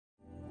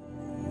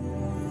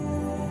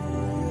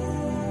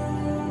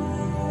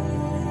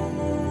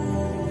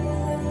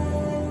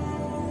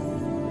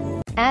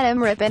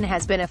Adam Rippon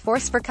has been a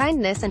force for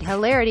kindness and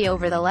hilarity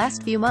over the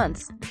last few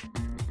months.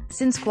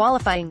 Since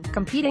qualifying,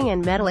 competing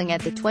and medaling at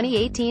the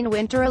 2018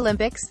 Winter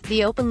Olympics,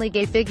 the openly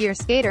gay figure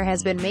skater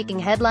has been making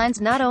headlines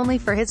not only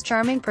for his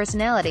charming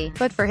personality,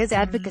 but for his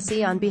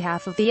advocacy on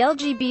behalf of the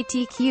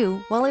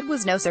LGBTQ. While it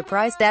was no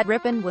surprise that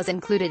Rippon was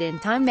included in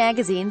Time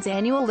magazine's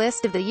annual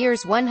list of the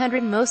year's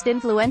 100 most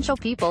influential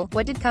people,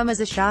 what did come as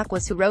a shock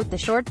was who wrote the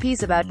short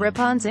piece about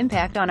Rippon's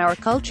impact on our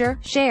culture,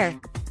 Cher.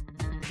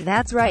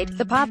 That's right,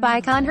 the pop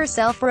icon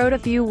herself wrote a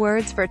few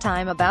words for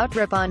Time about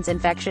Rippon's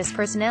infectious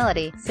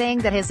personality, saying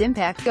that his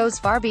impact goes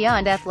far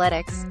beyond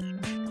athletics.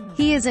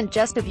 He isn't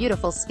just a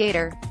beautiful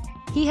skater.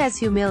 He has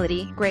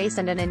humility, grace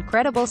and an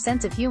incredible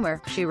sense of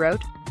humor, she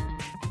wrote.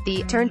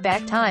 The Turned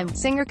Back Time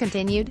singer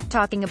continued,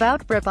 talking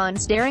about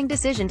Rippon's daring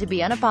decision to be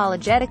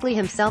unapologetically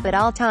himself at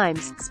all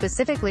times,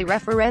 specifically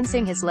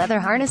referencing his leather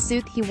harness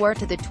suit he wore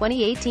to the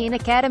 2018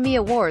 Academy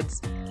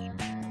Awards.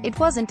 It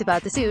wasn't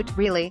about the suit,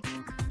 really.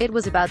 It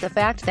was about the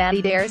fact that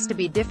he dares to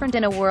be different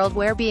in a world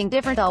where being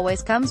different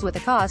always comes with a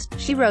cost,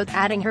 she wrote,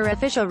 adding her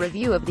official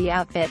review of the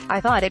outfit.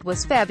 I thought it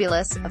was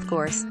fabulous, of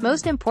course.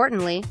 Most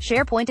importantly,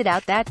 Cher pointed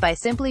out that by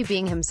simply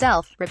being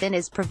himself, Rippon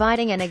is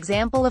providing an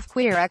example of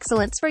queer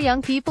excellence for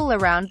young people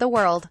around the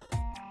world.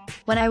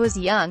 When I was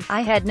young,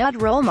 I had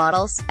not role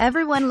models.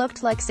 Everyone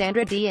looked like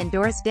Sandra Dee and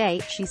Doris Day,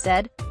 she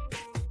said.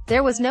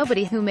 There was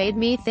nobody who made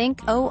me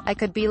think, oh, I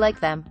could be like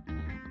them.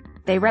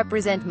 They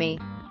represent me.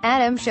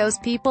 Adam shows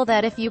people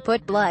that if you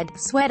put blood,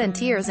 sweat and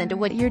tears into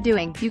what you're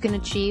doing, you can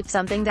achieve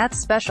something that's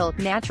special.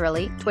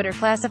 Naturally, Twitter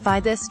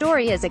classified this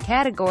story as a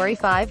Category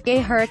 5 gay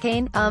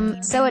hurricane,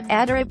 so it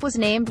Rip was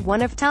named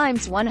one of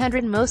Time's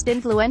 100 most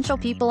influential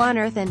people on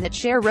Earth and that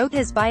Cher wrote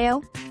his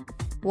bio.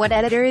 What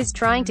editor is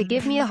trying to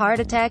give me a heart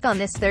attack on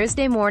this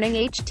Thursday morning?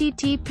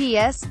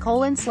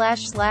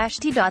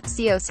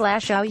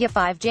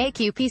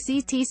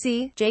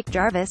 https://t.co/auya5jqpctc, Jake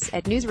Jarvis,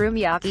 at Newsroom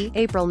Yaki,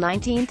 April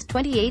 19,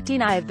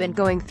 2018. I have been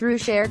going through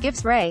Cher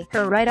gives Ray,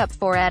 her write-up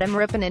for Adam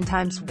Rippon in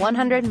Time's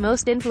 100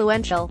 most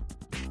influential.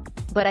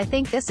 But I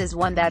think this is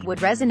one that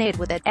would resonate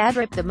with it,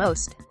 Rip the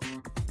most.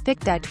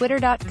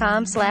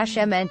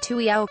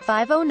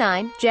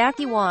 pic.twitter.com/mn2eao509,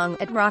 Jackie Wong,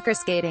 at Rocker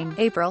Skating,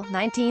 April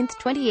 19,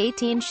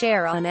 2018.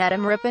 Cher on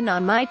Adam Rippon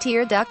on my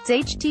tier ducts.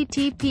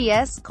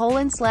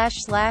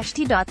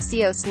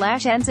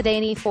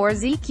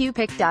 https://t.co/ansadani4zq,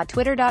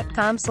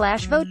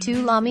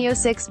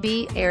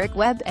 pic.twitter.com/vote2lamio6b, Eric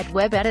Webb, at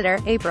Web Editor,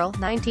 April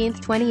 19,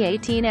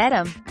 2018.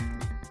 Adam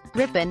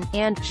Rippon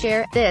and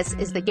Cher, this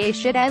is the gay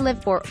shit I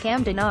live for.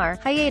 Camden R.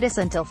 Hiatus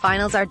until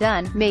finals are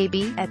done,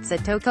 maybe, at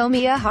Satoko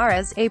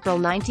Miyaharas, April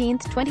 19,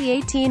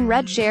 2018.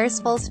 Read Cher's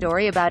full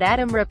story about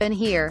Adam Rippon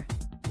here.